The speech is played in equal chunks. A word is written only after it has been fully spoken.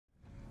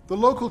The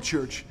local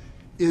church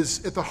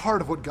is at the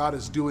heart of what God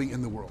is doing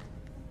in the world.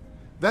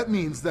 That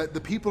means that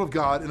the people of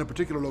God in a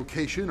particular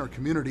location or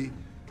community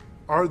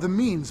are the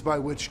means by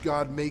which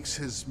God makes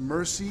his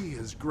mercy,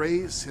 his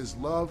grace, his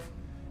love,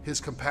 his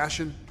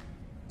compassion,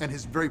 and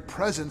his very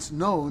presence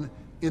known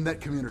in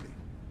that community.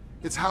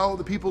 It's how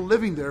the people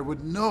living there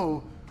would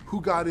know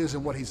who God is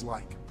and what he's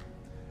like.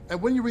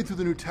 And when you read through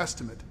the New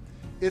Testament,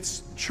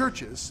 it's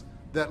churches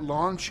that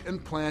launch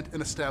and plant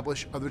and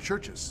establish other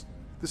churches.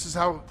 This is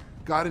how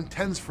God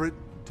intends for it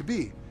to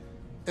be.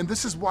 And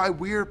this is why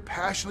we're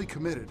passionately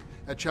committed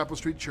at Chapel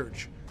Street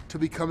Church to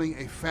becoming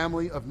a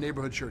family of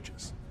neighborhood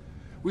churches.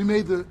 We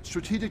made the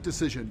strategic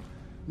decision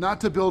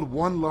not to build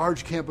one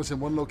large campus in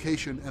one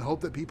location and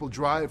hope that people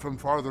drive from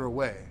farther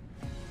away,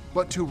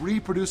 but to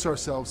reproduce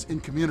ourselves in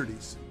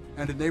communities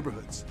and in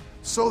neighborhoods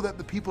so that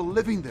the people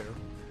living there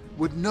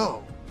would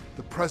know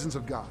the presence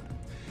of God.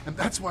 And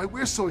that's why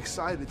we're so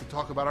excited to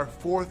talk about our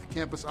fourth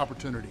campus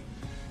opportunity.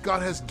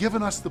 God has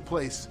given us the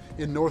place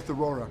in North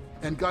Aurora,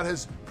 and God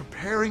is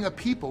preparing a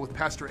people with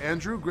Pastor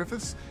Andrew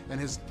Griffiths and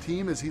his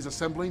team as he's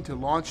assembling to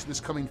launch this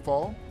coming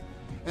fall.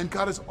 And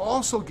God has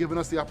also given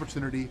us the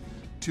opportunity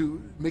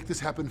to make this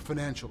happen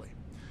financially.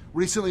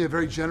 Recently, a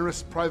very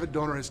generous private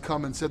donor has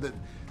come and said that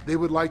they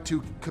would like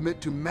to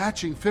commit to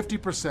matching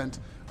 50%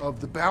 of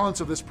the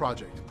balance of this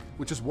project,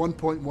 which is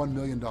 $1.1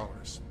 million.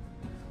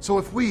 So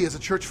if we as a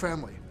church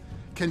family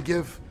can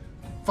give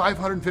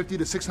 $550,000 to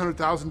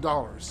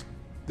 $600,000,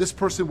 this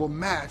person will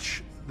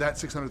match that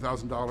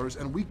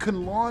 $600,000 and we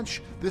can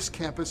launch this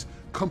campus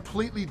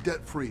completely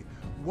debt-free.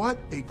 What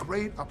a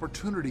great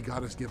opportunity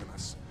God has given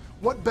us.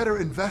 What better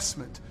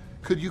investment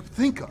could you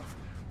think of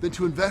than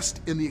to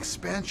invest in the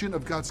expansion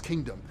of God's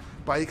kingdom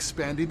by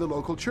expanding the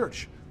local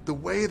church, the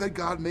way that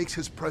God makes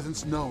his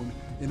presence known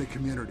in a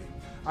community.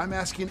 I'm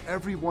asking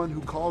everyone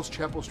who calls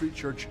Chapel Street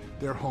Church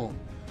their home,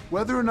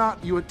 whether or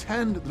not you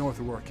attend the North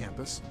Aurora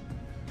campus,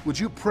 would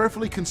you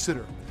prayerfully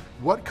consider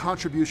what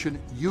contribution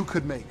you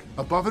could make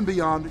above and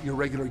beyond your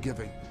regular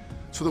giving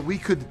so that we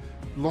could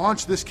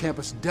launch this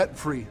campus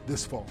debt-free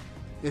this fall.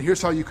 And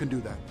here's how you can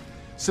do that.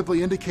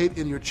 Simply indicate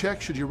in your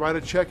check, should you write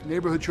a check,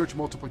 Neighborhood Church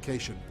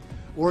Multiplication.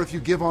 Or if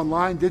you give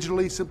online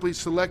digitally, simply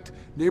select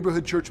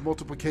Neighborhood Church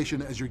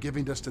Multiplication as your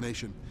giving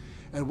destination.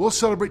 And we'll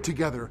celebrate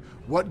together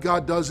what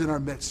God does in our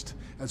midst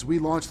as we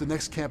launch the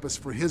next campus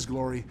for his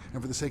glory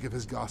and for the sake of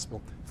his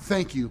gospel.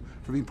 Thank you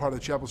for being part of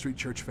the Chapel Street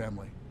Church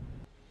family.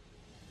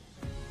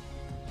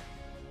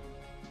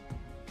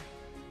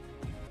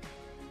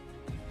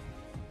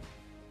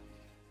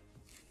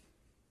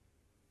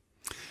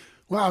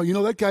 Wow, you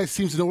know, that guy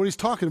seems to know what he's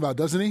talking about,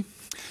 doesn't he?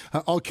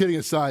 All kidding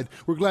aside,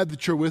 we're glad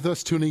that you're with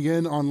us, tuning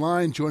in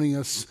online, joining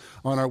us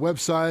on our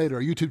website,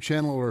 our YouTube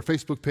channel, or our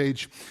Facebook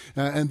page.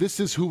 And this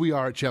is who we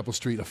are at Chapel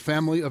Street, a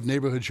family of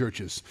neighborhood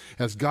churches.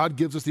 As God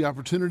gives us the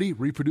opportunity,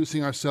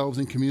 reproducing ourselves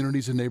in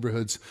communities and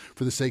neighborhoods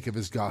for the sake of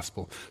his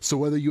gospel. So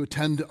whether you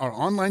attend our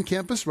online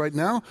campus right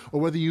now, or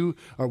whether you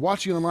are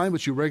watching online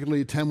but you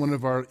regularly attend one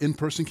of our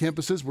in-person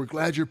campuses, we're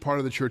glad you're part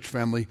of the church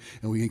family,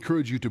 and we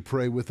encourage you to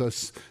pray with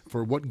us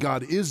for what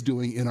God is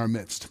doing in our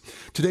midst.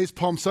 Today's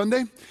Palm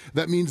Sunday.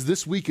 That means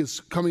this week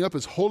is coming up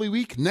as Holy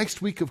Week.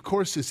 Next week, of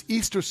course, is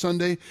Easter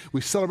Sunday. We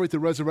celebrate the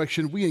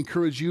resurrection. We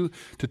encourage you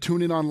to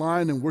tune in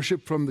online and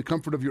worship from the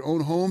comfort of your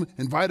own home.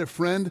 Invite a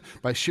friend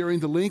by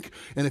sharing the link.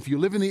 And if you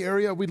live in the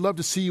area, we'd love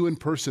to see you in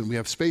person. We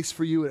have space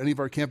for you at any of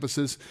our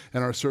campuses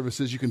and our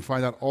services. You can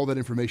find out all that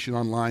information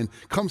online.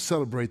 Come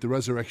celebrate the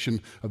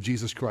resurrection of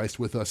Jesus Christ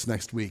with us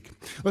next week.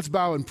 Let's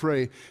bow and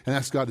pray and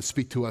ask God to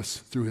speak to us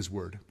through his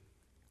word.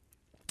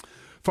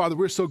 Father,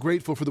 we're so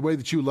grateful for the way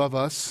that you love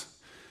us.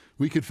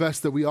 We confess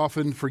that we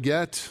often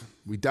forget,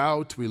 we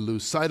doubt, we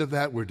lose sight of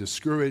that, we're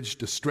discouraged,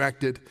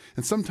 distracted,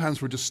 and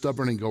sometimes we're just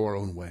stubborn and go our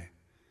own way.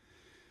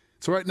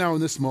 So right now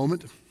in this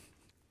moment,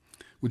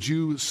 would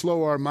you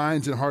slow our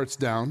minds and hearts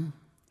down,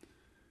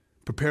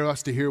 prepare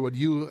us to hear what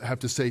you have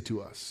to say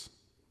to us?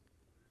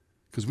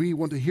 Because we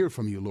want to hear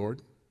from you,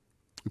 Lord.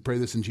 We pray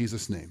this in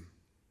Jesus' name.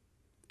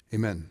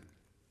 Amen.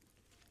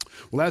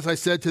 Well, as I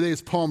said, today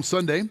is Palm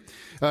Sunday.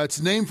 It's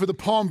named for the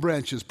palm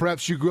branches.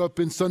 Perhaps you grew up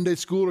in Sunday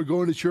school or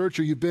going to church,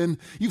 or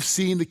you've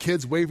seen the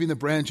kids waving the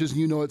branches, and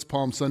you know it's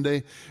Palm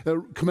Sunday,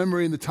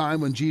 commemorating the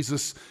time when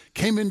Jesus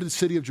came into the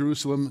city of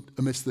Jerusalem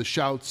amidst the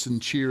shouts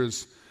and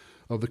cheers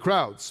of the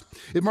crowds.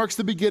 It marks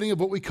the beginning of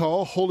what we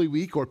call Holy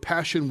Week or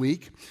Passion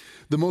Week,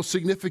 the most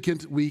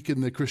significant week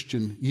in the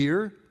Christian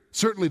year.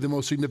 Certainly the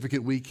most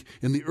significant week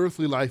in the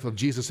earthly life of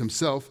Jesus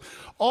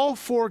himself. All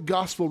four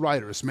gospel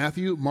writers,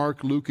 Matthew,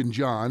 Mark, Luke, and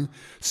John,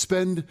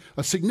 spend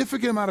a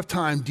significant amount of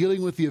time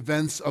dealing with the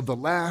events of the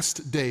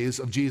last days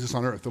of Jesus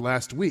on earth, the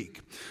last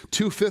week.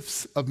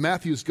 2/5 of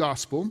Matthew's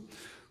gospel,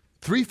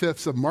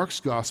 3/5 of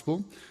Mark's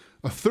gospel,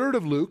 1/3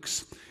 of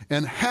Luke's,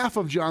 and half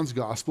of John's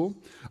gospel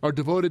are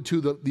devoted to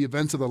the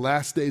events of the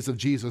last days of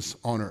Jesus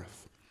on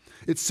earth.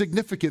 It's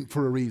significant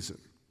for a reason.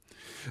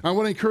 I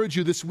want to encourage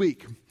you this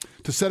week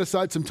to set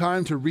aside some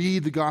time to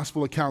read the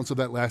gospel accounts of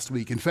that last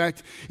week. In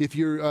fact, if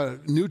you're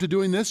new to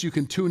doing this, you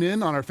can tune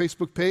in on our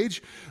Facebook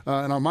page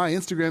and on my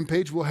Instagram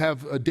page. We'll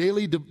have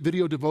daily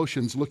video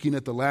devotions looking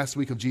at the last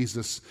week of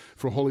Jesus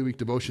for Holy Week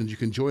devotions. You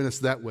can join us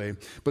that way.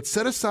 But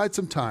set aside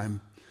some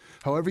time,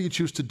 however you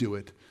choose to do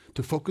it,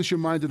 to focus your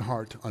mind and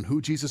heart on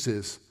who Jesus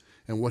is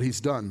and what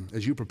he's done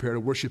as you prepare to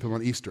worship him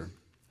on Easter.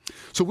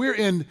 So we're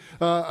in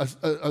a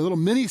little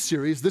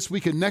mini-series this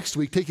week and next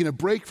week, taking a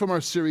break from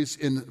our series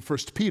in 1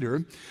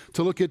 Peter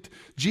to look at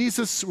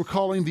Jesus we're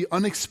calling the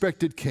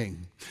unexpected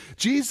King.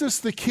 Jesus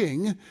the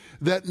King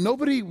that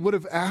nobody would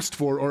have asked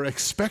for or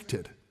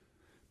expected,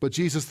 but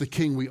Jesus the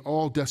King we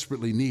all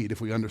desperately need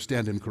if we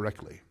understand him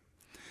correctly.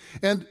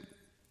 And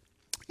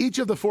each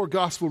of the four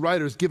gospel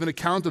writers give an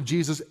account of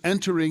Jesus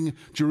entering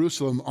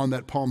Jerusalem on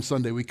that Palm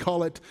Sunday. We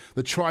call it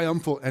the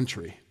triumphal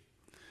entry.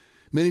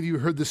 Many of you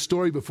heard this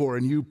story before,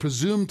 and you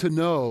presume to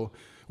know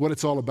what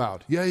it's all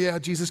about. Yeah,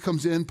 Jesus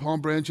comes in,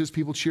 palm branches,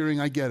 people cheering,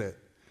 I get it.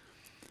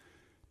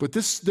 But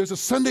there's a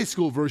Sunday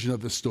school version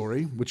of this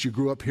story, which you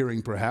grew up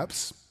hearing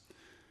perhaps.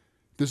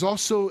 There's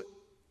also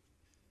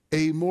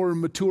a more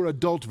mature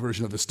adult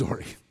version of the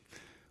story.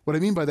 What I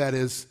mean by that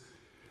is,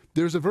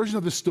 there's a version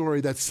of the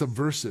story that's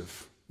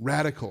subversive,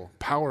 radical,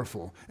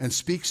 powerful, and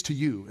speaks to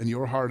you and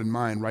your heart and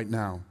mind right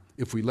now,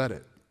 if we let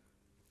it.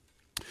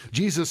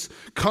 Jesus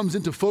comes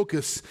into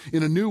focus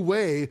in a new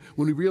way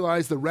when we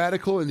realize the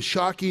radical and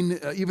shocking,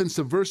 even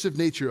subversive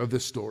nature of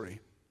this story.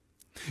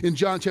 In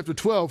John chapter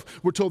 12,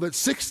 we're told that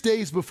 6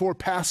 days before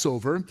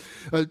Passover,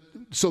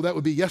 so that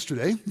would be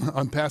yesterday,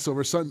 on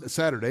Passover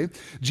Saturday,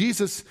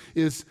 Jesus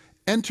is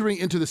entering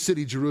into the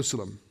city,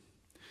 Jerusalem,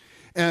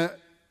 at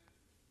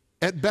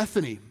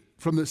Bethany,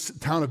 from the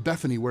town of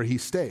Bethany where he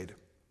stayed.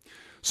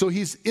 So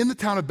he's in the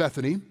town of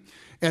Bethany.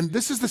 And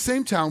this is the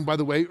same town, by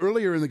the way,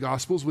 earlier in the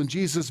Gospels when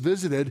Jesus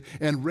visited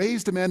and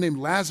raised a man named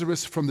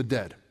Lazarus from the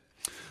dead.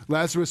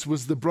 Lazarus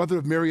was the brother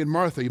of Mary and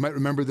Martha. You might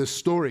remember this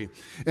story.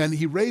 And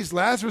he raised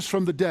Lazarus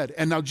from the dead.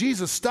 And now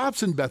Jesus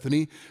stops in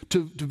Bethany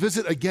to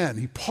visit again.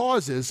 He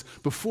pauses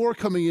before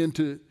coming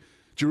into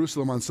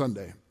Jerusalem on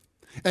Sunday.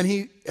 And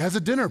he has a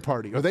dinner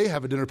party, or they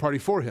have a dinner party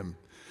for him.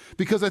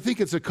 Because I think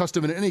it's a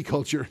custom in any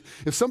culture.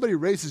 If somebody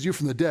raises you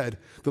from the dead,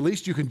 the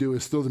least you can do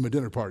is throw them a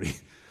dinner party.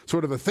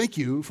 Sort of a thank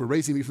you for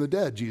raising me from the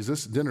dead,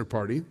 Jesus, dinner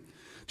party.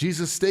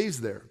 Jesus stays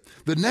there.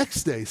 The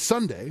next day,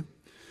 Sunday,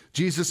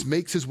 Jesus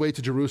makes his way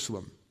to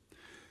Jerusalem.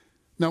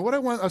 Now, what I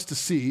want us to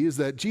see is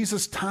that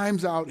Jesus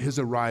times out his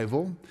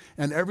arrival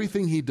and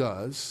everything he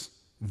does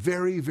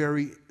very,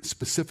 very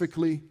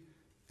specifically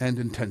and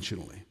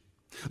intentionally.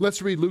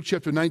 Let's read Luke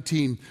chapter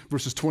 19,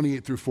 verses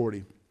 28 through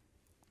 40.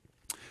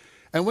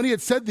 And when he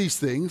had said these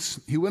things,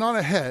 he went on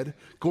ahead,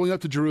 going up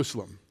to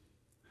Jerusalem.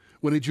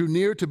 When he drew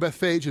near to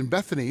Bethphage and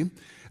Bethany,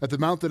 at the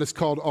mount that is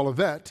called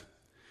Olivet,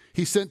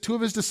 he sent two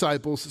of his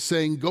disciples,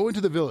 saying, "Go into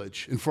the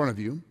village in front of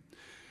you,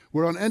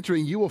 where on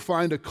entering you will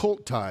find a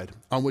colt tied,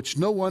 on which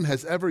no one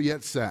has ever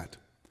yet sat.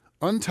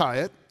 Untie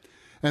it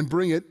and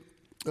bring it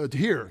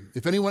here.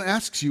 If anyone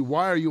asks you,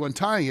 'Why are you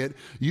untying it?'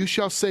 you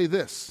shall say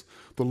this,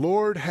 'The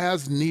Lord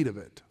has need of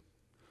it.'"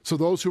 So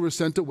those who were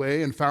sent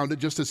away and found it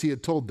just as he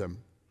had told them.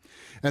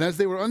 And as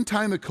they were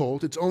untying the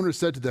colt, its owner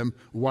said to them,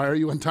 "Why are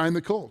you untying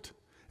the colt?"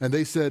 And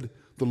they said,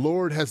 "The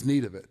Lord has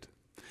need of it."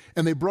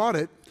 And they brought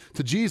it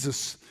to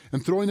Jesus,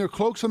 and throwing their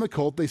cloaks on the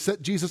colt, they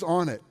set Jesus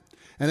on it.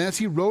 And as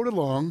he rode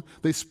along,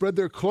 they spread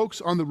their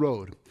cloaks on the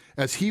road.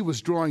 As he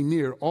was drawing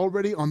near,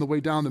 already on the way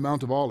down the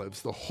Mount of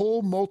Olives, the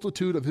whole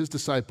multitude of his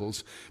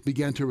disciples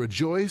began to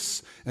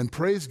rejoice and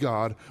praise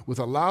God with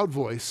a loud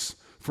voice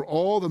for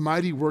all the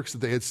mighty works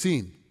that they had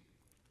seen,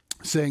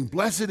 saying,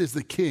 "Blessed is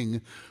the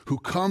King who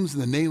comes in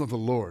the name of the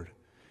Lord.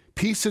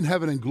 Peace in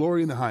heaven and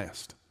glory in the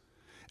highest."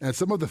 And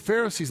some of the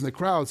Pharisees in the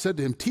crowd said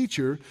to him,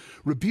 "Teacher,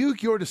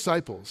 rebuke your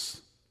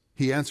disciples."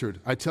 He answered,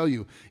 "I tell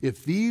you,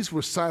 if these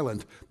were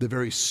silent, the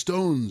very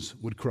stones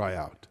would cry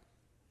out."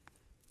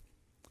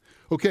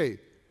 Okay,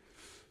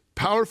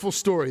 powerful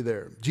story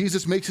there.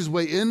 Jesus makes his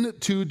way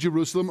into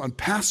Jerusalem on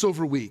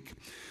Passover week.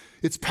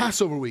 It's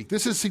Passover week.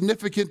 This is a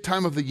significant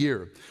time of the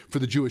year for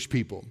the Jewish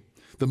people.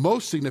 The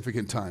most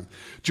significant time.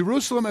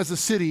 Jerusalem as a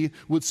city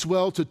would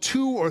swell to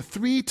 2 or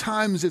 3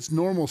 times its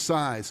normal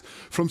size,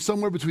 from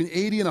somewhere between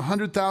 80 and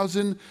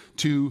 100,000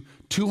 to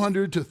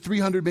 200 to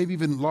 300, maybe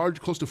even large,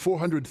 close to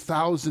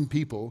 400,000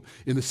 people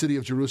in the city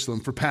of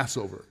Jerusalem for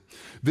Passover,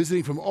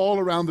 visiting from all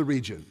around the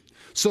region.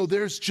 So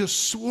there's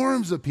just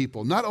swarms of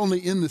people, not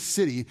only in the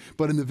city,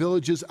 but in the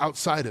villages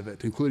outside of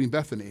it, including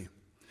Bethany.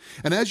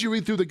 And as you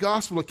read through the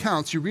gospel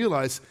accounts, you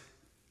realize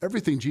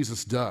everything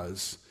Jesus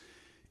does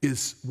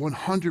is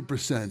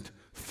 100%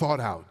 thought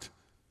out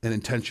and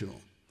intentional.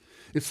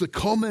 It's the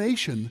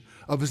culmination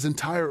of his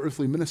entire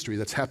earthly ministry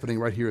that's happening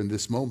right here in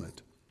this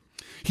moment.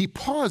 He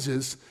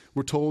pauses,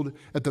 we're told,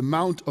 at the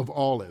Mount of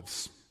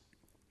Olives.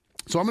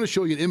 So I'm going to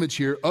show you an image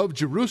here of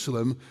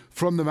Jerusalem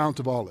from the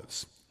Mount of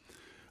Olives.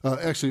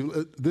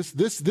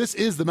 This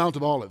is the Mount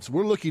of Olives.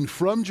 We're looking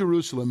from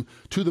Jerusalem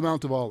to the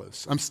Mount of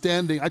Olives.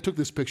 I took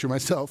this picture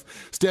myself,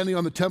 standing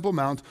on the Temple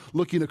Mount,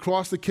 looking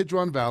across the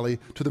Kidron Valley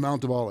to the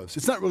Mount of Olives.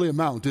 It's not really a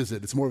mount, is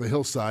it? It's more of a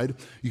hillside.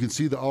 You can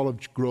see the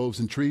olive groves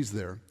and trees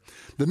there.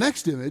 The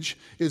next image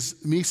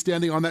is me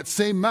standing on that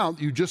same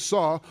mount you just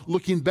saw,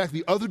 looking back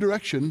the other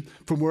direction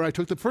from where I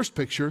took the first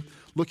picture,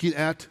 looking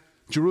at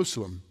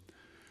Jerusalem,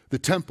 the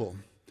temple.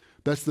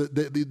 That's the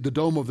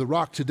Dome of the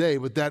Rock today,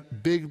 but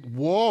that big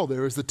wall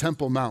there is the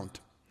Temple Mount.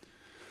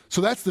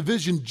 So that's the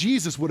vision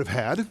Jesus would have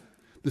had,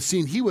 the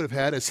scene he would have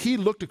had as he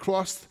looked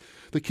across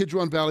the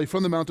Kidron Valley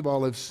from the Mount of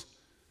Olives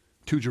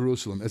to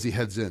Jerusalem as he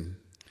heads in.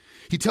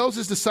 He tells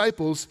his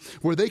disciples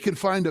where they can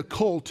find a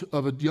colt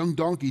of a young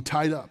donkey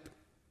tied up.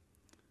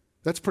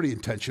 That's pretty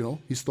intentional.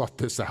 He's thought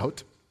this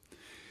out.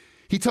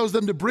 He tells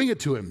them to bring it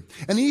to him.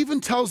 And he even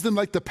tells them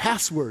like the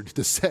password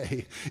to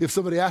say if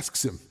somebody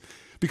asks him.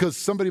 Because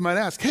somebody might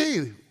ask,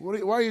 hey,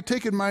 why are you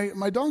taking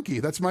my donkey?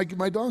 That's my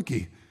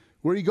donkey.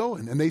 Where are you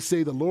going? And they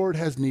say, the Lord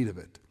has need of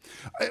it.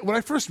 When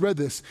I first read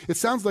this, it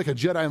sounds like a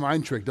Jedi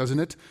mind trick, doesn't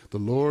it? The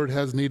Lord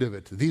has need of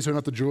it. These are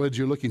not the droids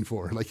you're looking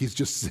for. Like he's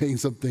just saying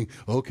something,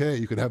 okay,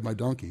 you can have my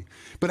donkey.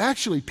 But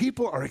actually,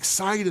 people are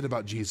excited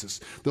about Jesus.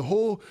 The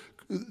whole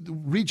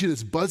region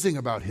is buzzing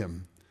about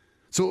him.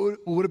 So it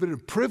would have been a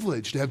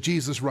privilege to have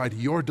Jesus ride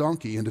your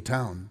donkey into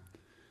town.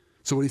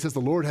 So when he says the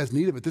Lord has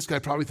need of it, this guy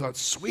probably thought,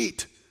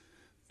 sweet.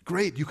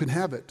 Great, you can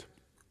have it.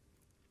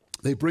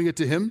 They bring it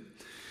to him.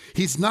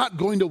 He's not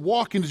going to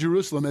walk into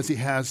Jerusalem as he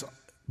has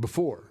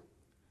before.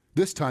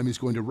 This time he's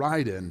going to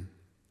ride in.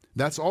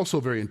 That's also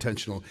very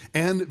intentional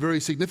and very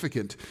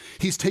significant.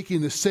 He's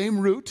taking the same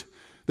route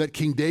that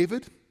King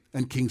David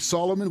and King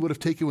Solomon would have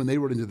taken when they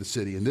rode into the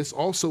city. And this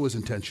also is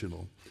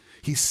intentional.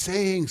 He's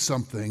saying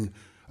something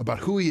about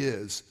who he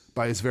is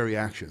by his very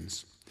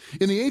actions.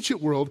 In the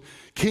ancient world,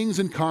 kings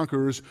and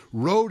conquerors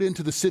rode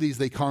into the cities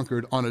they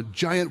conquered on a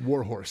giant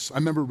war horse. I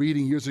remember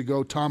reading years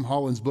ago Tom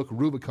Holland's book,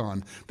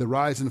 Rubicon, The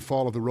Rise and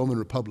Fall of the Roman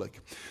Republic.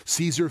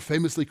 Caesar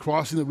famously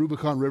crossing the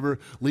Rubicon River,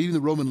 leading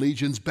the Roman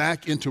legions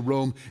back into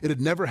Rome. It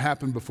had never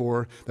happened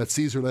before that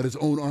Caesar led his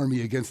own army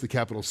against the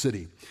capital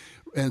city.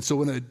 And so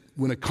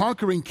when a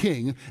conquering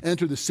king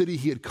entered the city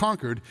he had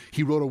conquered,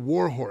 he rode a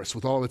war horse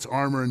with all of its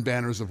armor and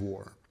banners of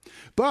war.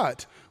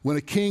 But when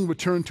a king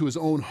returned to his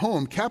own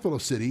home, capital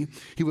city,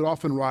 he would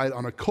often ride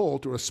on a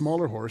colt or a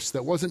smaller horse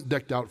that wasn't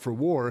decked out for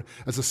war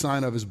as a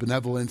sign of his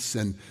benevolence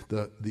and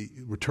the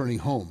returning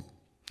home.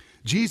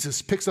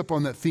 Jesus picks up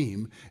on that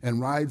theme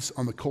and rides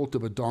on the colt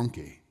of a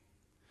donkey.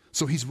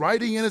 So he's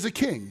riding in as a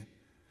king,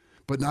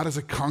 but not as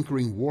a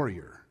conquering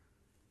warrior.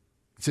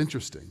 It's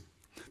interesting.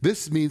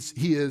 This means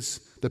he is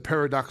the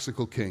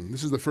paradoxical king.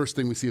 This is the first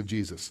thing we see of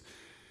Jesus.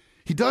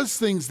 He does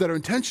things that are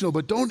intentional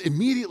but don't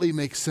immediately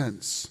make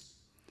sense.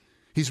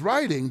 He's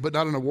riding, but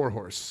not on a war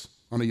horse,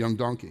 on a young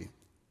donkey.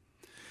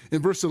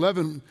 In verse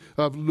 11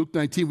 of Luke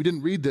 19, we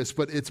didn't read this,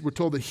 but we're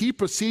told that he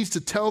proceeds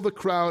to tell the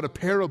crowd a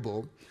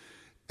parable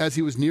as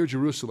he was near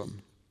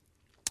Jerusalem.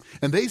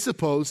 And they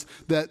suppose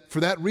that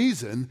for that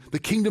reason, the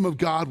kingdom of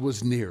God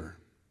was near.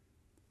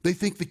 They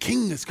think the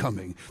king is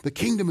coming. The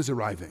kingdom is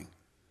arriving.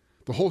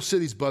 The whole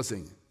city's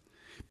buzzing.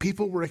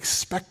 People were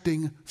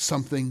expecting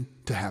something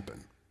to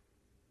happen.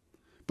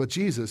 But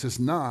Jesus is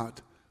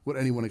not what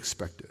anyone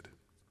expected.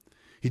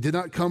 He did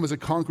not come as a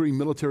conquering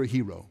military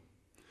hero.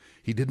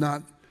 He did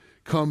not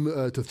come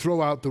to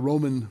throw out the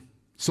Roman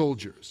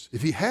soldiers.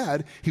 If he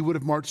had, he would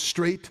have marched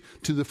straight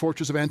to the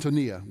fortress of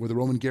Antonia, where the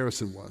Roman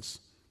garrison was.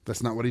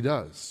 That's not what he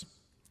does.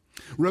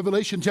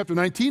 Revelation chapter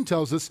 19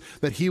 tells us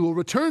that he will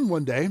return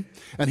one day,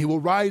 and he will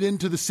ride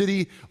into the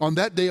city on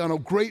that day on a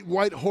great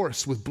white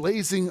horse with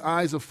blazing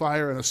eyes of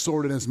fire and a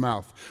sword in his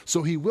mouth.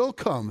 So he will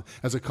come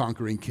as a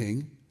conquering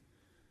king.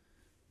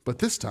 But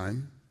this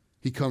time,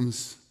 he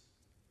comes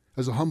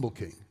as a humble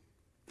king.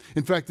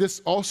 In fact, this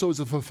also is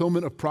a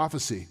fulfillment of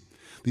prophecy.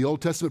 The Old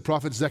Testament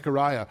prophet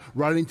Zechariah,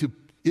 writing to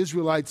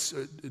Israelites,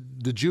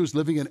 the Jews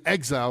living in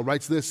exile,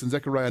 writes this in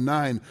Zechariah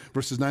 9,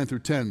 verses 9 through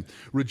 10.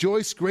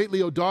 Rejoice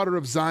greatly, O daughter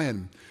of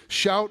Zion.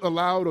 Shout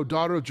aloud, O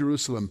daughter of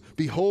Jerusalem.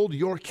 Behold,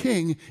 your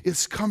king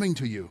is coming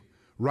to you.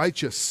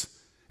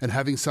 Righteous and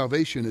having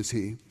salvation is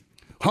he.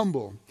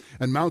 Humble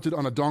and mounted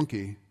on a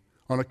donkey,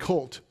 on a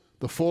colt,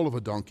 the foal of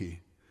a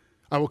donkey.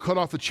 I will cut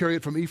off the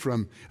chariot from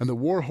Ephraim and the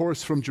war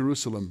horse from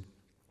Jerusalem.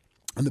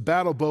 And the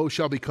battle bow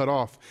shall be cut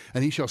off,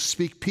 and he shall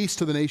speak peace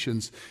to the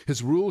nations.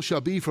 His rule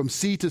shall be from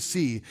sea to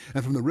sea,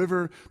 and from the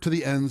river to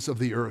the ends of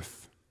the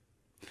earth.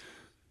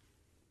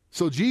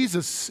 So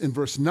Jesus, in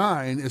verse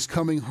 9, is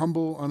coming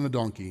humble on a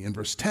donkey. In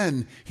verse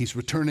 10, he's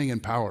returning in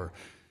power.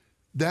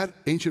 That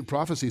ancient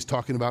prophecy is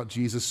talking about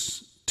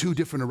Jesus' two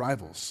different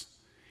arrivals.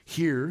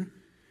 Here,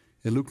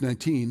 in Luke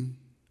 19,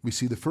 we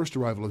see the first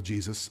arrival of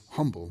Jesus,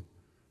 humble,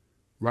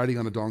 riding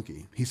on a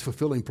donkey. He's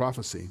fulfilling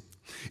prophecy.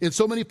 In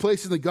so many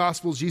places in the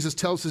Gospels, Jesus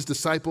tells his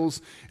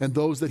disciples and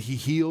those that he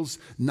heals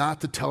not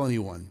to tell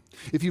anyone.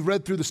 If you've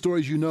read through the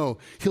stories, you know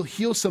he'll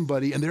heal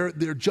somebody and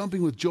they're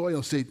jumping with joy.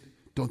 He'll say,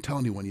 don't tell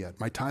anyone yet.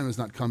 My time has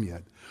not come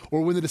yet.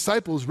 Or when the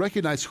disciples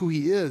recognize who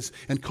he is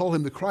and call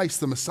him the Christ,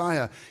 the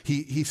Messiah,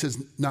 he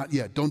says, not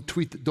yet. Don't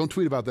tweet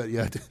about that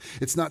yet.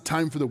 It's not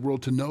time for the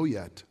world to know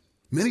yet.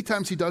 Many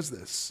times he does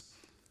this.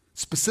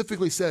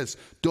 Specifically says,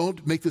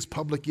 don't make this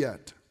public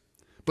yet.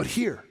 But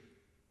here,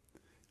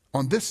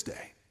 on this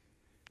day,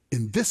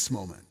 in this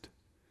moment,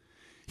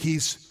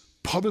 he's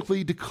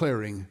publicly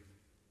declaring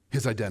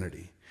his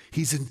identity.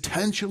 He's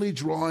intentionally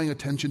drawing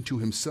attention to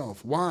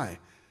himself. Why?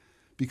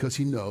 Because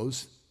he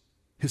knows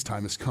his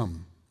time has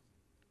come.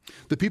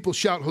 The people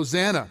shout,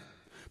 Hosanna!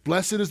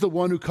 Blessed is the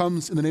one who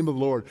comes in the name of the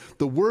Lord.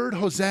 The word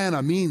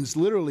Hosanna means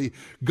literally,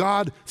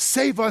 God,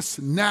 save us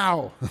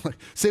now.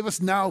 Save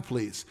us now,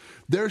 please.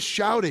 They're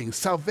shouting,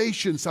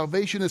 salvation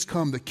has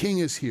come. The king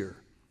is here.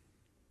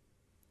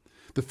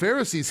 The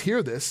Pharisees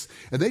hear this,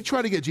 and they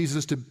try to get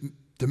Jesus to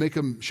make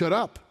him shut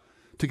up,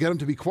 to get him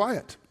to be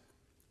quiet.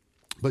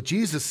 But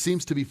Jesus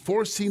seems to be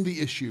forcing the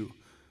issue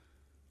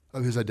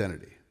of his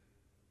identity.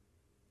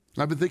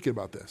 And I've been thinking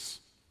about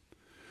this.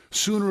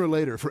 Sooner or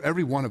later, for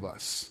every one of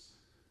us,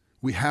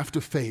 we have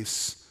to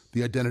face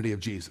the identity of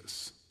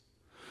Jesus.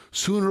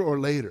 Sooner or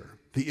later,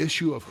 the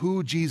issue of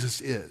who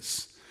Jesus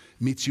is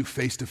meets you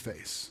face to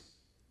face.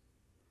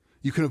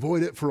 You can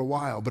avoid it for a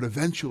while, but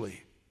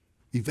eventually,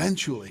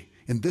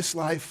 in this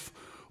life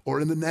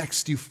or in the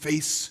next, you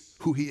face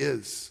who he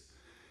is.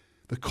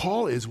 The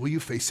call is, will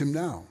you face him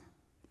now?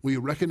 Will you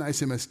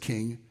recognize him as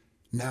king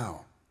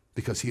now?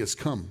 Because he has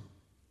come.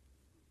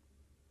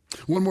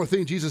 One more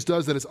thing Jesus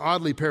does that is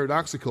oddly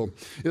paradoxical.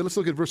 Let's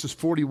look at verses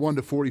 41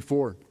 to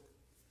 44.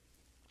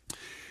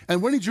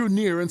 And when he drew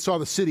near and saw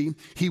the city,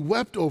 he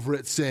wept over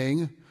it,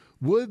 saying,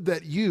 would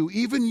that you,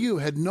 even you,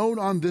 had known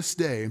on this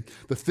day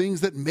the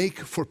things that make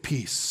for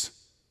peace.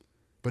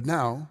 But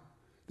now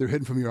they're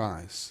hidden from your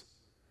eyes.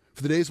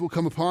 For the days will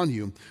come upon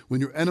you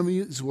when your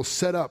enemies will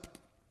set up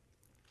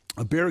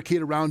a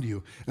barricade around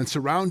you and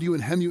surround you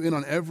and hem you in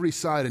on every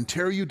side and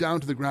tear you down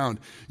to the ground,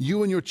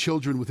 you and your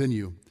children within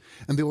you.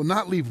 And they will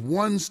not leave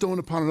one stone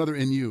upon another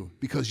in you,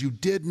 because you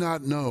did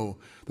not know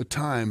the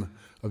time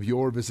of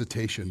your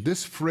visitation.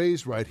 This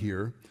phrase right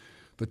here,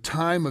 the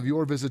time of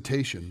your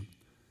visitation,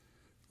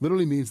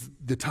 literally means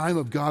the time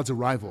of God's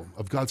arrival,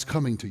 of God's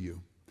coming to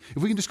you.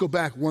 If we can just go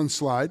back one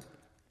slide,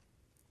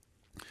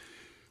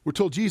 we're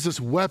told Jesus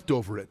wept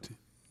over it.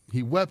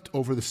 He wept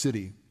over the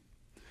city.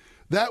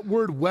 That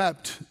word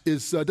wept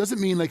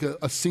doesn't mean like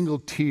a single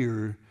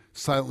tear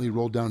silently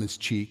rolled down his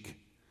cheek.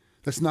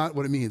 That's not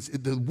what it means.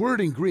 The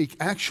word in Greek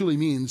actually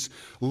means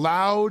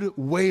loud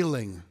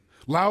wailing,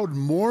 loud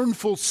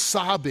mournful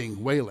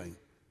sobbing, wailing.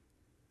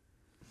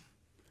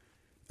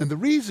 And the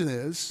reason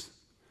is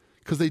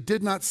because they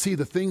did not see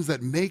the things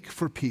that make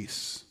for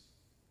peace.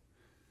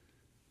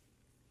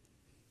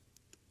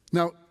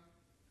 Now,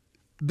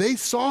 they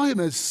saw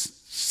him as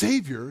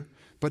Savior,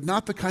 but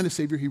not the kind of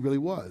Savior he really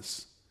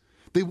was.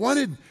 They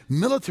wanted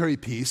military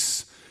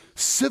peace,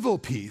 civil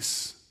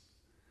peace.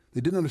 They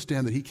didn't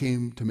understand that he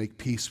came to make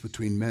peace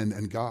between men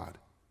and God,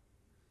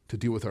 to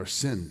deal with our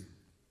sin.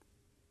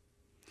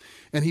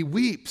 And he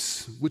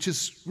weeps, which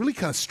is really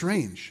kind of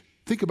strange.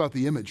 Think about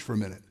the image for a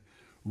minute.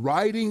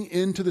 Riding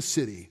into the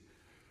city,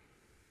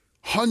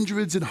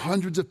 hundreds and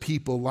hundreds of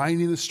people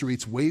lining the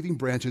streets, waving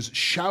branches,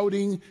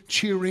 shouting,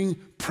 cheering,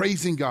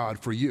 praising God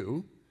for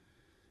you.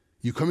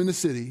 You come in the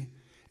city,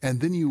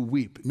 and then you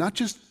weep. Not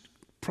just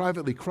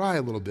privately cry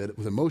a little bit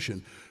with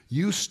emotion.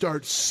 You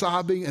start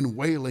sobbing and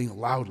wailing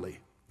loudly.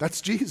 That's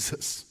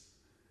Jesus.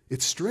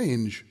 It's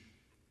strange.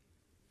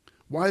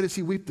 Why does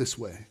he weep this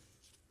way?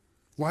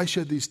 Why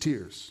shed these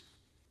tears?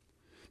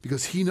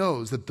 Because he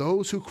knows that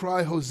those who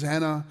cry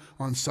Hosanna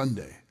on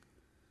Sunday,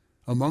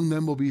 among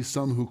them will be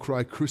some who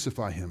cry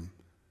crucify him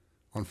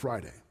on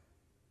Friday.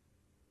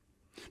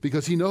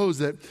 Because he knows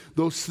that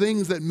those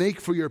things that make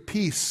for your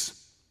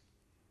peace,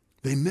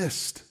 they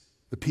missed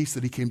the peace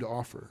that he came to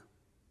offer.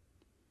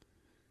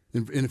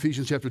 In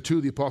Ephesians chapter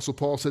 2, the Apostle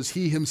Paul says,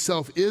 he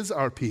himself is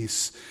our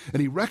peace,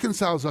 and he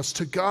reconciles us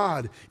to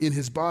God in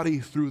his body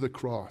through the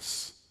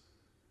cross.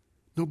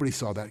 Nobody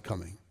saw that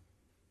coming.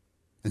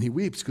 And he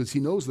weeps because he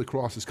knows the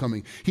cross is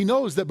coming. He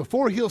knows that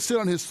before he'll sit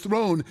on his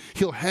throne,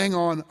 he'll hang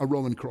on a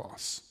Roman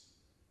cross.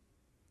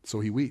 So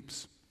he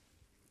weeps.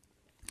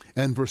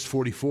 And verse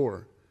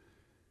 44,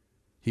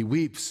 he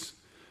weeps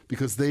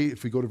because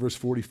if we go to verse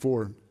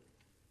 44,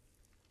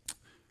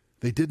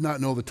 they did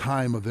not know the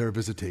time of their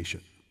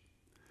visitation.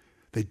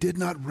 They did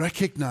not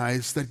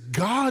recognize that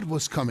God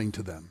was coming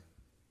to them.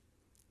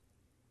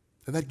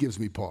 And that gives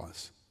me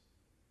pause.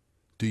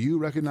 Do you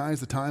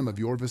recognize the time of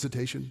your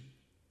visitation?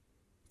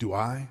 Do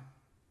I?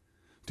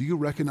 Do you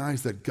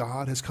recognize that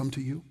God has come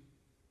to you?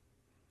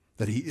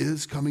 That he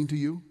is coming to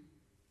you?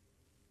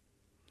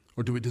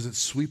 Or does it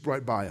sweep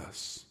right by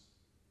us?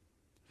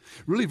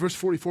 Really, verse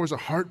 44 is a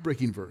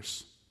heartbreaking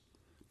verse.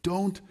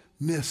 Don't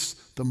miss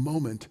the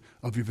moment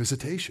of your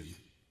visitation.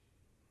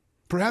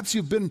 Perhaps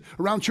you've been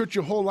around church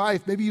your whole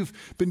life. Maybe you've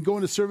been going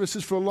to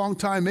services for a long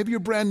time. Maybe you're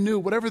brand new.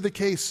 Whatever the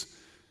case,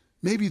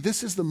 maybe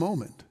this is the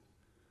moment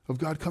of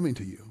God coming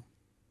to you.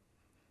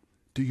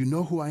 Do you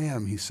know who I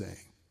am, he's saying.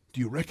 Do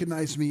you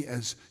recognize me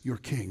as your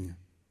king,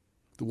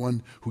 the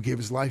one who gave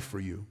his life for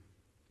you?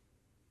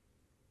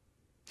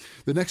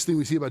 The next thing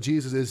we see about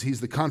Jesus is he's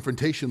the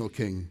confrontational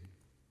king.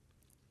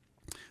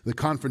 The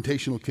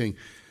confrontational king.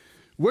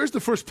 Where's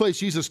the first place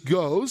Jesus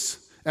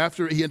goes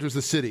after he enters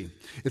the city?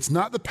 It's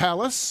not the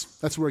palace.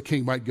 That's where a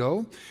king might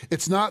go.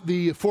 It's not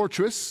the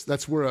fortress.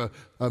 That's where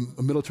a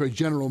military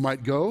general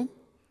might go.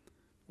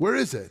 Where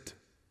is it?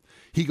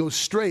 He goes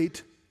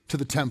straight to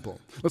the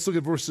temple. Let's look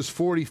at verses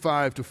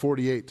 45 to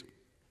 48.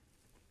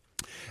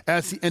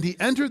 And he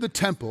entered the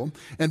temple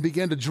and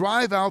began to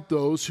drive out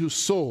those who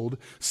sold,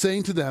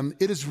 saying to them,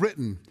 "It is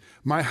written,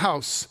 my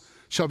house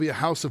shall be a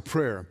house of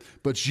prayer,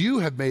 but you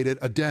have made it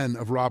a den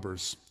of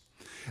robbers."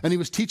 And he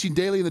was teaching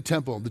daily in the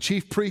temple. The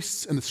chief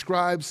priests and the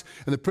scribes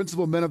and the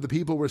principal men of the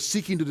people were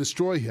seeking to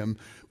destroy him,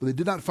 but they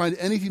did not find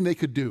anything they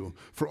could do,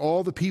 for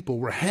all the people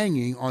were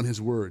hanging on his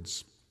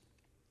words.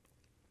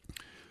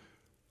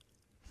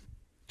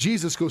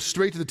 Jesus goes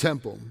straight to the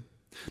temple.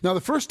 Now,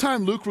 the first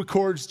time Luke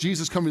records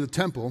Jesus coming to the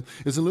temple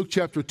is in Luke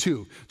chapter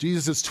 2.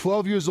 Jesus is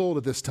 12 years old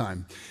at this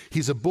time.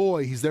 He's a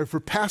boy. He's there for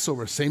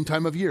Passover, same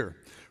time of year,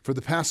 for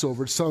the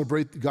Passover, to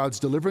celebrate God's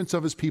deliverance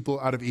of his people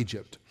out of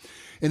Egypt.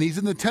 And he's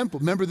in the temple.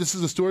 Remember, this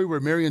is a story where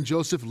Mary and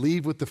Joseph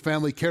leave with the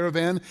family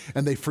caravan,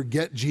 and they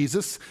forget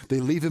Jesus. They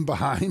leave him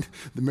behind.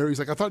 Mary's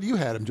like, "I thought you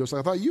had him." Joseph's like,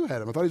 "I thought you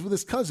had him. I thought he was with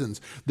his cousins."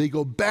 They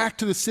go back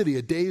to the city,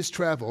 a day's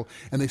travel,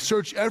 and they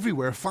search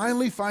everywhere,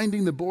 finally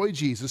finding the boy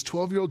Jesus,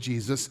 12-year-old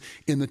Jesus,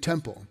 in the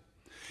temple.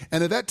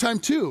 And at that time,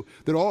 too,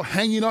 they're all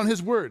hanging on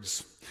his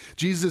words.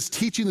 Jesus is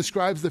teaching the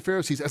scribes and the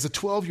Pharisees as a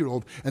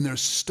 12-year-old, and they're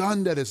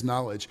stunned at his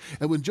knowledge.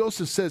 And when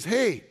Joseph says,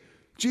 "Hey,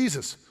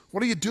 Jesus,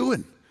 what are you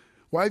doing?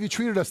 Why have you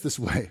treated us this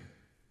way?"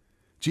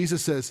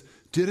 Jesus says,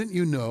 "Didn't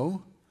you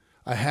know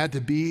I had to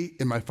be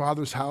in my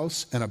Father's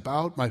house and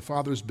about my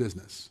Father's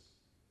business?"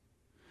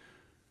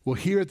 Well,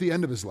 here at the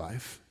end of his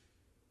life,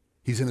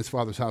 he's in his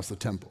Father's house, the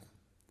temple.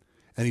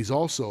 And he's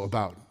also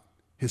about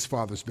his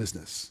Father's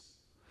business,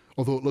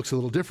 although it looks a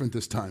little different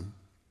this time.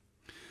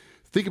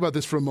 Think about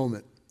this for a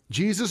moment.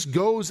 Jesus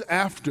goes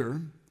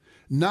after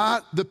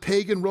not the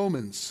pagan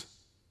Romans,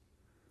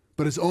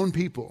 but his own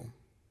people.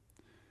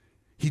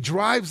 He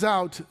drives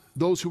out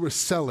those who were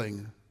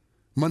selling,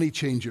 money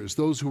changers,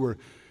 those who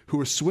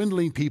were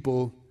swindling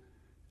people,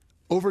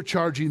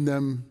 overcharging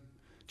them,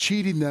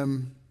 cheating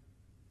them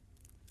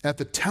at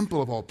the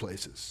temple of all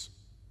places.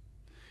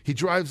 He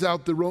drives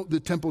out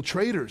the temple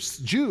traders,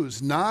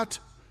 Jews, not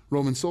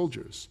Roman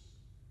soldiers.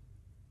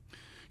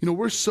 You know,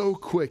 we're so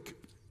quick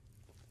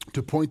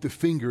to point the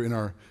finger in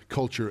our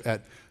culture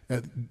at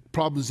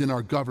problems in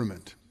our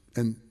government,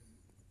 and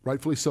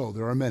rightfully so,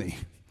 there are many.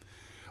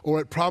 Or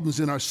at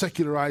problems in our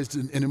secularized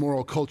and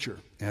immoral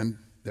culture, and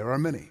there are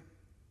many.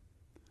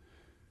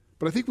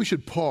 But I think we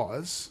should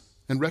pause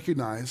and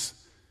recognize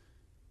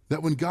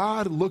that when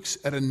God looks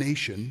at a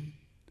nation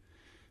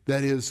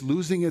that is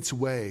losing its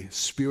way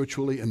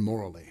spiritually and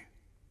morally,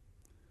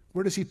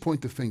 where does he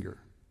point the finger?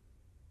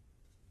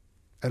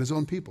 At his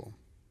own people.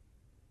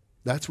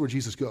 That's where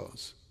Jesus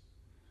goes,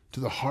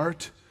 to the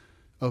heart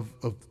of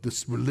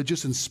this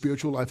religious and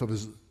spiritual life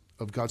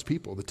of God's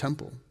people, the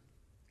temple.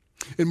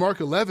 In Mark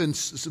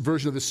 11's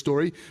version of this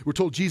story, we're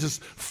told Jesus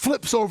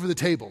flips over the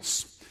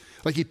tables,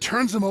 like he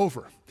turns them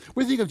over.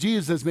 We think of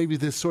Jesus as maybe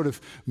this sort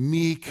of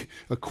meek,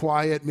 a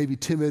quiet, maybe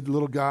timid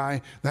little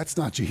guy. That's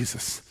not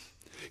Jesus.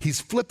 He's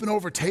flipping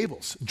over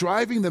tables,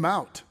 driving them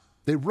out.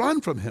 They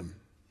run from him.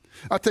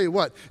 I'll tell you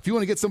what, if you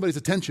want to get somebody's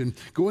attention,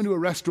 go into a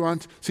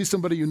restaurant, see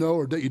somebody you know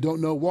or that you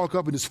don't know, walk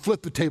up and just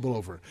flip the table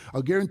over.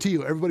 I'll guarantee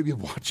you everybody will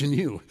be watching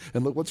you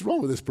and look, what's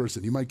wrong with this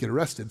person? You might get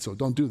arrested, so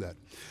don't do that.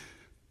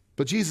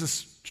 But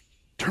Jesus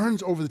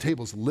turns over the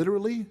tables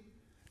literally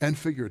and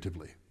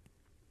figuratively.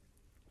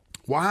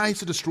 Why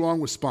such a strong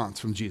response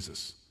from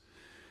Jesus?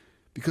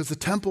 Because the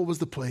temple was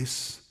the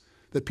place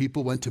that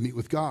people went to meet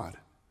with God.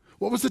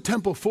 What was the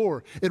temple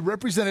for? It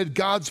represented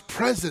God's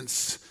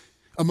presence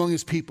among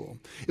his people.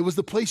 It was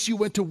the place you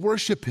went to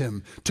worship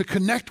him, to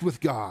connect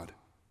with God.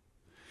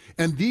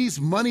 And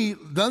these money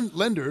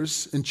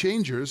lenders and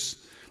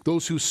changers,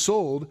 those who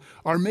sold,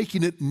 are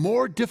making it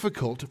more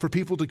difficult for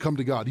people to come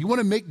to God. You want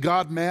to make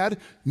God mad?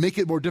 Make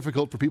it more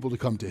difficult for people to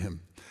come to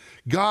him.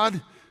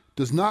 God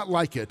does not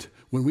like it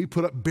when we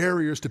put up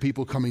barriers to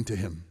people coming to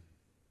him.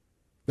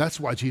 That's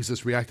why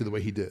Jesus reacted the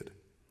way he did.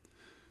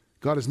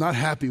 God is not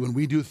happy when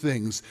we do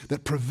things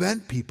that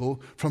prevent people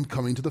from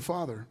coming to the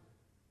Father.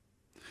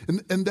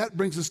 And that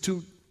brings us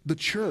to the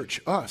church,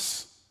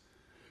 us.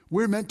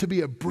 We're meant to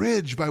be a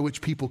bridge by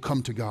which people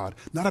come to God,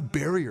 not a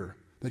barrier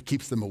that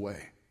keeps them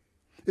away.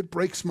 It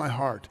breaks my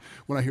heart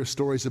when I hear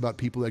stories about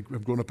people that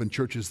have grown up in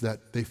churches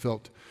that they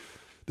felt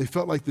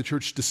like the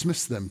church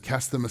dismissed them,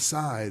 cast them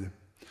aside,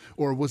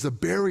 or was a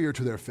barrier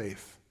to their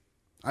faith.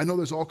 I know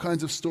there's all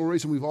kinds of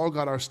stories, and we've all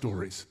got our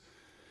stories.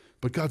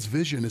 But God's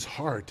vision, his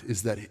heart,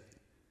 is that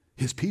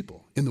his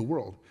people in the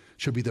world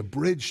should be the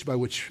bridge by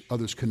which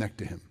others connect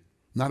to him,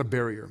 not a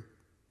barrier.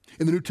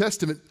 In the New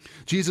Testament,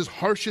 Jesus'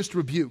 harshest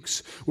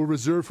rebukes were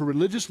reserved for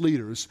religious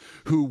leaders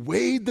who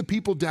weighed the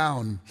people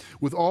down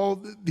with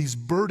all these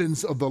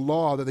burdens of the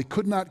law that they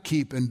could not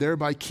keep, and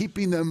thereby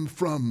keeping them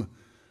from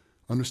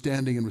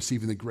understanding and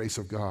receiving the grace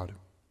of God.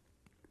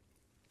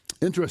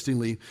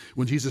 Interestingly,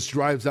 when Jesus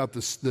drives out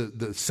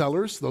the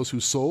sellers, those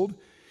who sold,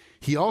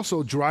 he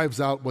also drives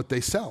out what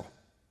they sell,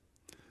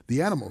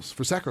 the animals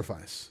for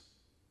sacrifice,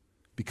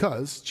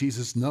 because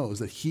Jesus knows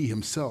that he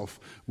himself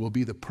will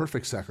be the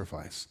perfect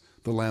sacrifice,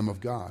 the Lamb of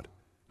God,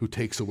 who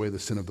takes away the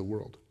sin of the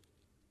world.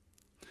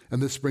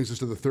 And this brings us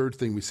to the third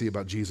thing we see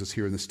about Jesus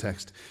here in this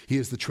text. He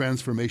is the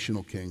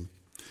transformational King.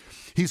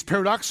 He's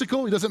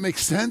paradoxical. He doesn't make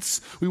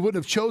sense. We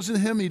wouldn't have chosen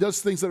him. He does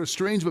things that are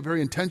strange but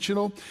very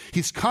intentional.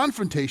 He's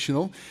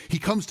confrontational. He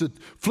comes to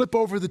flip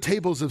over the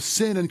tables of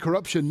sin and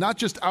corruption, not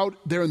just out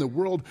there in the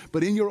world,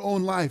 but in your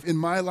own life, in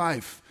my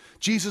life.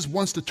 Jesus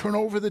wants to turn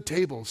over the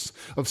tables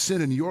of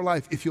sin in your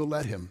life if you'll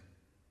let him.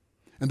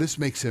 And this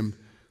makes him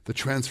the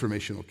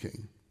transformational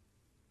King.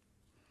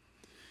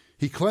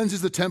 He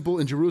cleanses the temple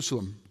in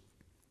Jerusalem.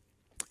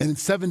 And in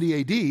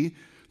 70 AD,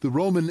 the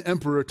Roman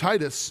Emperor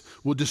Titus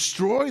will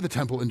destroy the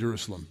temple in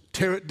Jerusalem,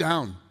 tear it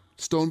down,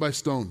 stone by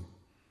stone.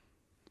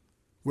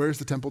 Where is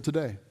the temple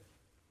today?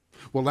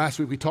 Well, last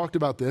week we talked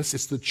about this.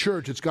 It's the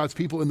church. It's God's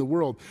people in the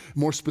world.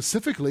 More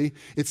specifically,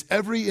 it's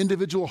every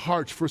individual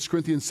heart. 1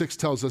 Corinthians 6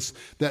 tells us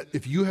that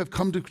if you have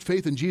come to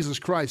faith in Jesus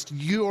Christ,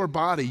 your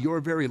body, your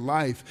very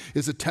life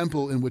is a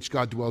temple in which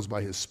God dwells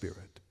by his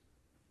Spirit.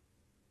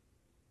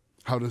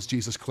 How does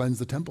Jesus cleanse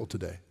the temple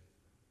today?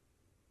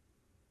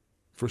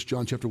 1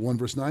 John chapter 1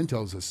 verse 9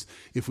 tells us,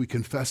 if we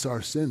confess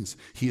our sins,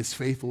 he is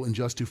faithful and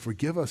just to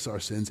forgive us our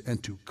sins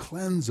and to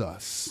cleanse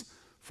us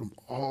from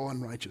all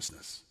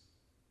unrighteousness.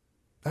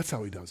 That's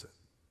how he does it.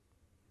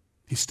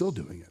 He's still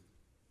doing it,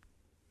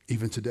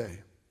 even today.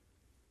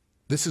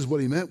 This is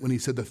what he meant when he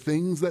said the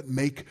things that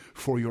make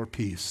for your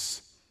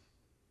peace,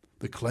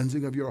 the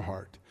cleansing of your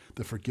heart,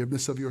 the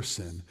forgiveness of your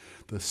sin,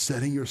 the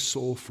setting your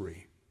soul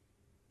free.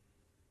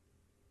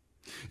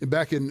 And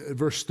back in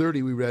verse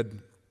 30 we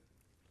read,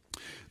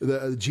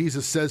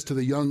 Jesus says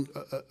to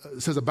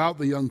says about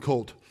the young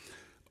colt,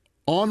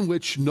 on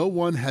which no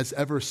one has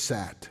ever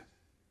sat.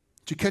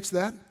 Did you catch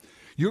that?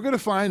 You're going to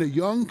find a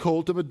young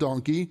colt of a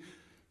donkey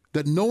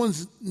that no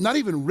one's not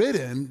even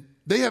ridden.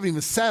 They haven't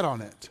even sat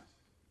on it,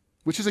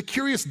 which is a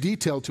curious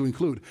detail to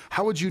include.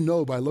 How would you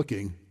know by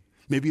looking?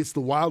 Maybe it's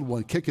the wild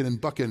one kicking and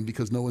bucking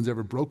because no one's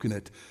ever broken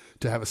it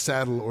to have a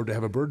saddle or to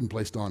have a burden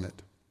placed on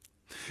it.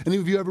 Any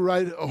of you ever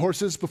ride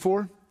horses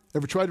before?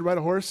 Ever tried to ride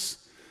a horse?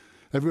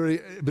 Have you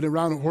ever been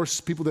around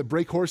people that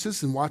break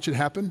horses and watch it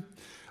happen?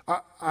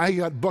 I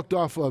got bucked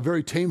off a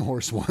very tame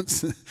horse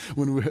once.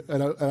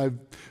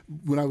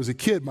 when I was a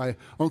kid, my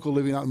uncle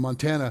living out in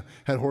Montana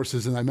had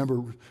horses, and I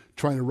remember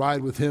trying to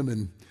ride with him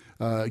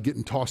and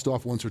getting tossed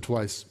off once or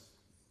twice.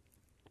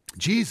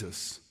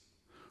 Jesus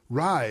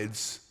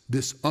rides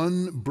this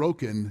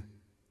unbroken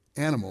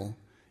animal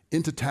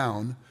into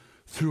town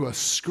through a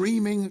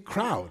screaming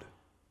crowd.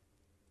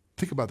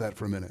 Think about that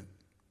for a minute.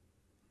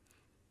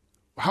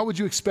 How would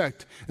you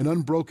expect an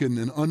unbroken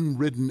and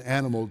unridden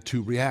animal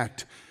to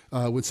react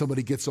when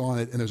somebody gets on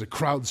it and there's a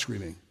crowd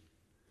screaming?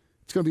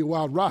 It's going to be a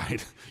wild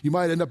ride. You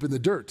might end up in the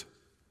dirt.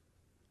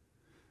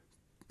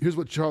 Here's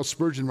what Charles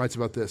Spurgeon writes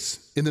about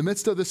this. In the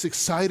midst of this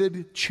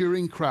excited,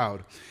 cheering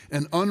crowd,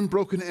 an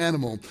unbroken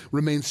animal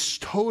remains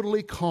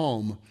totally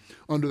calm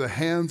under the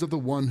hands of the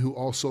one who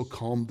also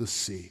calmed the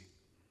sea.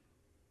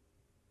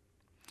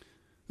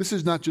 This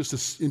is not just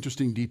an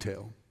interesting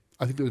detail.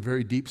 I think there's a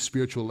very deep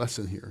spiritual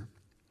lesson here.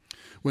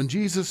 When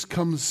Jesus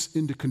comes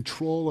into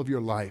control of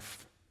your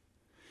life,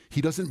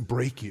 he doesn't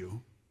break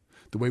you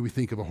the way we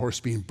think of a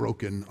horse being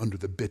broken under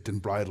the bit and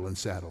bridle and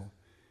saddle.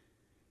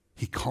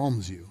 He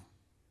calms you.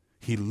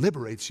 He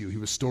liberates you. He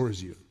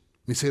restores you.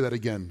 Let me say that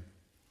again.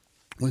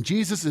 When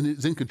Jesus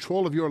is in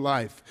control of your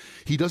life,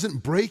 he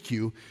doesn't break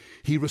you.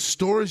 He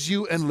restores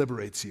you and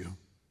liberates you.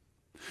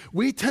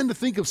 We tend to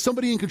think of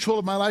somebody in control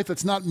of my life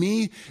that's not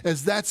me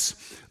as that's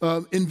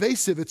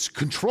invasive. It's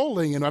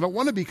controlling, and I don't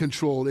want to be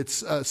controlled.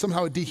 It's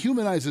somehow it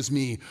dehumanizes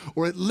me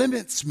or it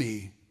limits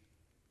me.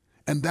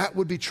 And that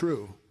would be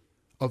true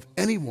of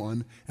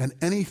anyone and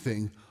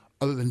anything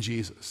other than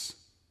Jesus.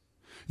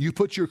 You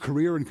put your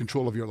career in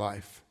control of your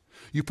life.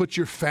 You put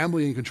your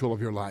family in control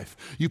of your life.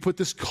 You put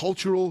this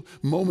cultural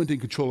moment in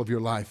control of your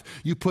life.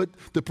 You put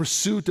the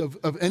pursuit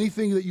of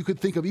anything that you could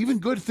think of, even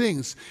good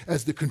things,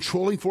 as the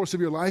controlling force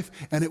of your life,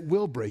 and it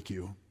will break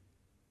you.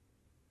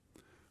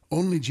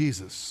 Only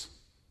Jesus,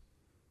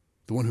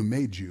 the one who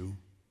made you,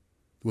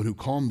 the one who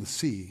calmed the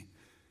sea,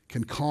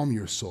 can calm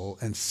your soul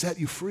and set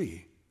you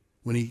free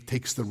when he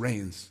takes the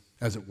reins,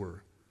 as it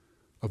were,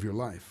 of your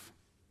life.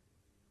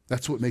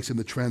 That's what makes him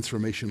the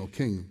transformational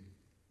king.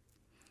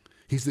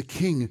 He's the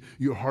king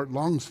your heart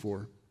longs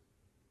for.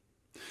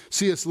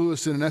 C.S.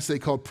 Lewis, in an essay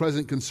called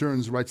Present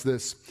Concerns, writes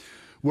this: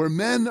 where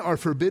men are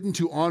forbidden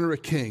to honor a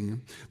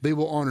king, they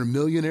will honor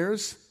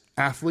millionaires,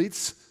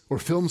 athletes, or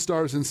film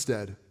stars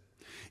instead,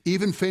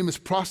 even famous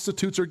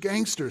prostitutes or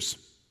gangsters.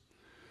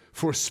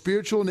 For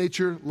spiritual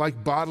nature,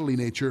 like bodily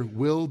nature,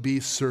 will be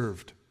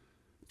served.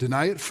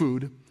 Deny it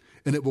food,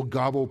 and it will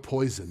gobble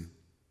poison.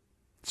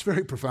 It's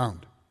very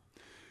profound.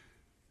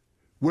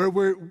 Where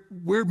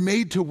we're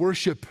made to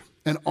worship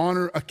and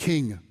honor a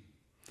king.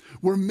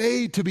 We're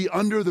made to be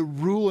under the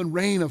rule and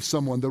reign of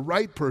someone, the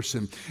right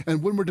person.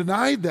 And when we're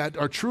denied that,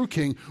 our true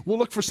king, we'll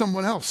look for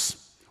someone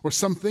else or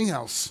something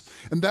else,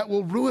 and that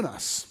will ruin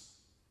us.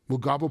 We'll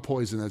gobble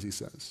poison, as he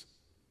says.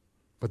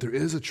 But there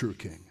is a true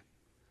king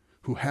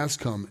who has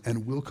come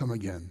and will come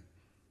again,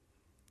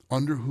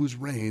 under whose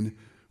reign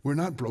we're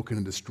not broken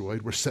and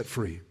destroyed, we're set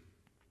free.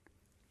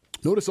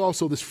 Notice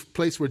also this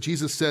place where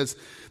Jesus says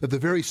that the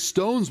very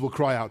stones will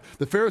cry out.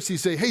 The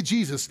Pharisees say, hey,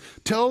 Jesus,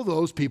 tell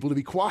those people to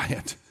be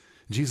quiet.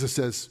 Jesus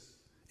says,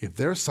 if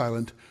they're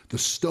silent, the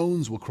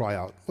stones will cry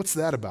out. What's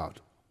that about?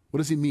 What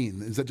does he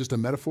mean? Is that just a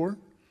metaphor?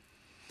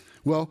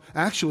 Well,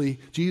 actually,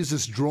 Jesus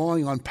is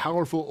drawing on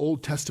powerful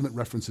Old Testament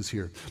references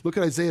here. Look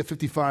at Isaiah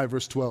 55,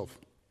 verse 12.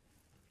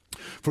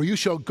 For you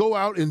shall go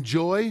out in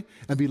joy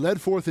and be led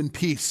forth in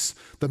peace.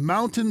 The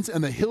mountains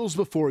and the hills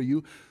before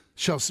you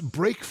shall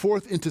break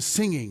forth into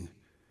singing,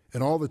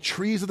 and all the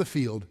trees of the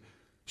field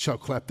shall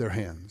clap their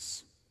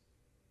hands.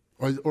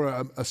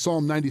 Or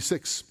Psalm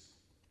 96.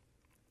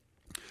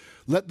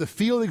 Let the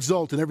field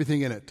exult and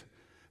everything in it.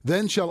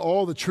 Then shall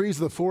all the trees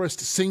of the forest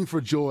sing for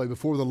joy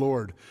before the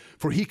Lord.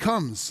 For he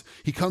comes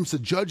to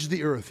judge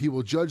the earth. He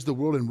will judge the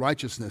world in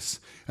righteousness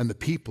and the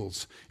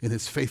peoples in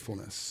his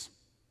faithfulness.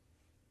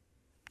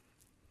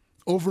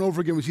 Over and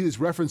over again, we see these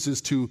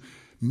references to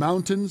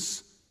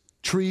mountains,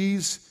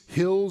 trees,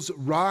 hills,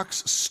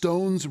 rocks,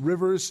 stones,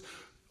 rivers,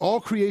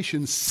 all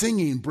creation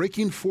singing,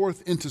 breaking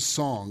forth into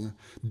song,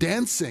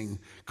 dancing,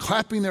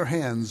 clapping their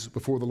hands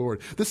before the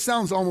Lord. This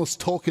sounds almost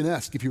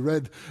Tolkien-esque. If you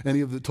read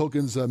any of the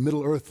Tolkien's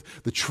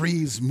Middle-earth, the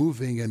trees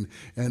moving,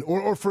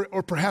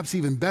 or perhaps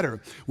even better,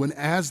 when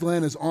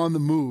Aslan is on the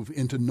move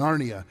into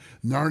Narnia,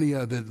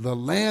 the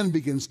land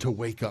begins to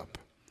wake up.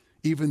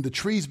 Even the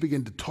trees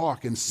begin to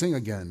talk and sing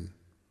again.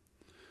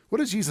 What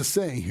is Jesus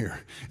saying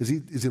here? Does he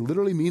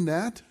literally mean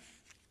that?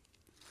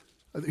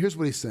 Here's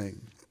what he's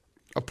saying.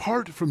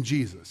 Apart from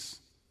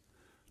Jesus,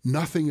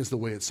 nothing is the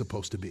way it's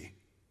supposed to be.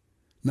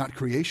 Not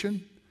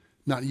creation,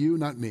 not you,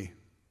 not me.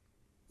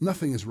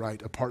 Nothing is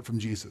right apart from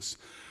Jesus.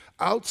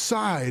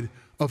 Outside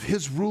of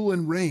his rule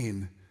and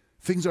reign,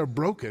 things are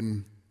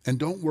broken and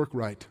don't work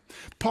right.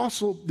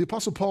 The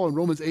Apostle Paul in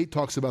Romans 8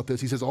 talks about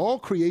this. He says, all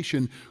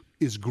creation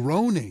is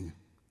groaning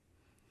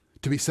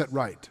to be set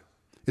right.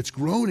 It's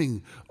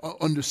groaning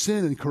under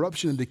sin and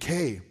corruption and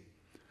decay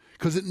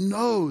because it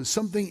knows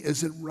something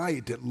isn't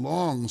right. It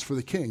longs for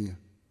the king.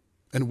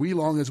 And we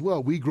long as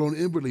well. We groan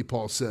inwardly,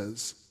 Paul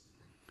says.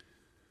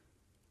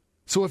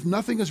 So if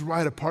nothing is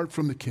right apart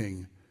from the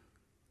king,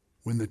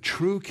 when the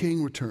true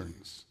king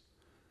returns,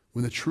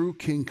 when the true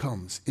king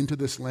comes into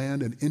this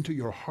land and into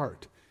your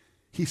heart,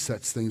 he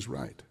sets things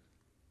right.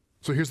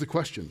 So here's the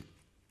question.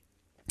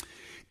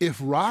 If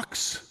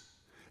rocks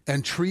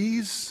and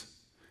trees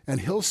and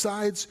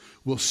hillsides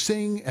will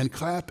sing and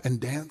clap and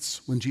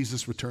dance when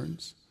Jesus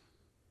returns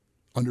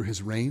under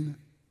his reign,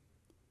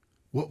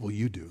 what will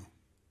you do?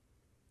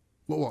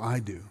 What will I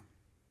do?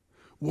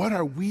 What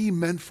are we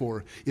meant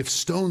for if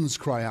stones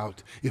cry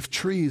out, if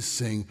trees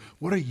sing?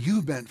 What are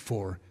you meant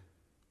for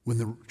when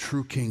the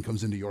true king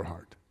comes into your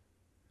heart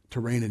to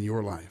reign in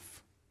your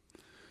life?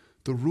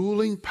 The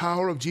ruling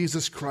power of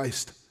Jesus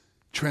Christ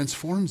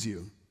transforms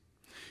you.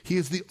 He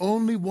is the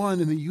only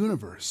one in the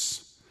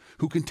universe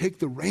who can take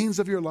the reins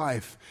of your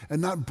life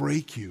and not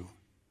break you,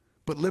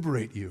 but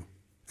liberate you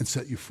and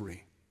set you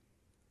free.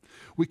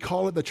 We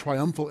call it the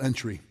triumphal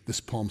entry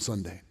this Palm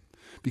Sunday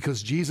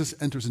because Jesus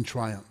enters in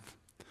triumph.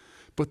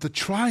 But the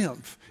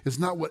triumph is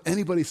not what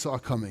anybody saw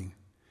coming.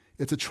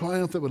 It's a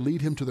triumph that would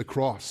lead him to the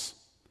cross,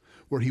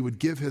 where he would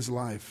give his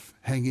life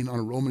hanging on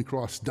a Roman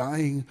cross,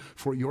 dying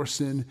for your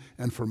sin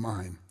and for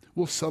mine.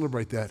 We'll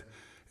celebrate that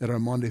at our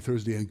Maundy,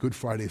 Thursday, and Good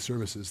Friday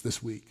services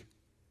this week.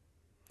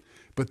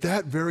 But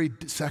that very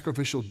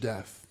sacrificial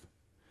death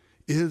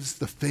is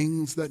the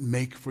things that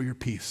make for your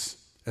peace,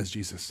 as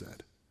Jesus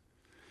said.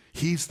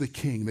 He's the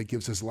king that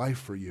gives his life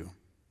for you.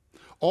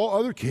 All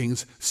other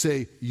kings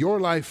say, your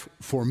life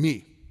for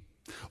me.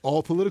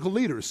 All political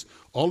leaders,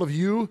 all of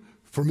you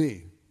for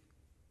me.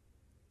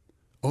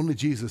 Only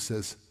Jesus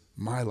says,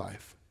 my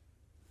life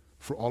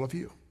for all of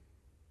you.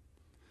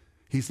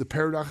 He's the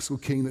paradoxical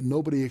king that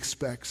nobody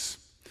expects.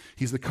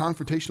 He's the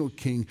confrontational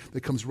king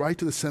that comes right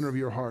to the center of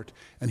your heart,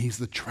 and he's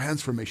the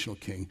transformational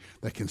king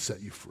that can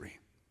set you free.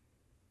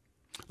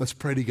 Let's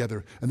pray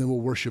together, and then we'll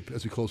worship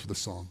as we close with a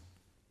song.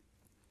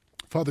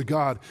 Father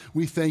God,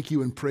 we thank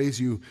you and praise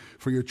you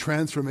for your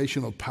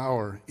transformational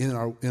power in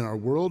our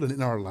world and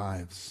in our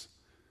lives.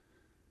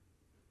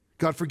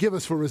 God, forgive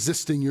us for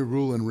resisting your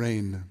rule and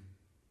reign.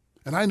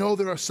 And I know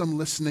there are some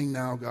listening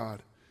now,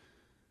 God.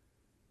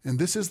 And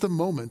this is the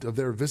moment of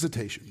their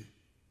visitation.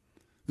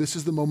 This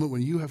is the moment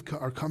when you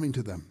are coming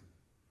to them,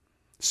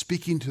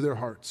 speaking to their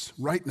hearts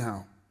right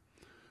now,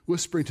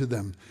 whispering to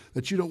them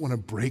that you don't want to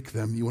break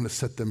them, you want to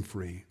set them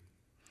free.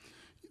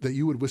 that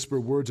you would whisper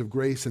words of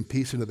grace and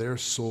peace into their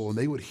soul, and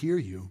they would hear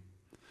you,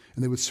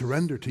 and they would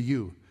surrender to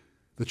you,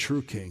 the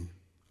true King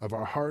of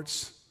our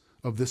hearts,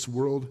 of this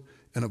world,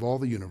 and of all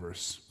the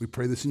universe. We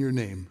pray this in your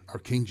name, our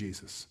King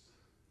Jesus.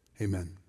 Amen.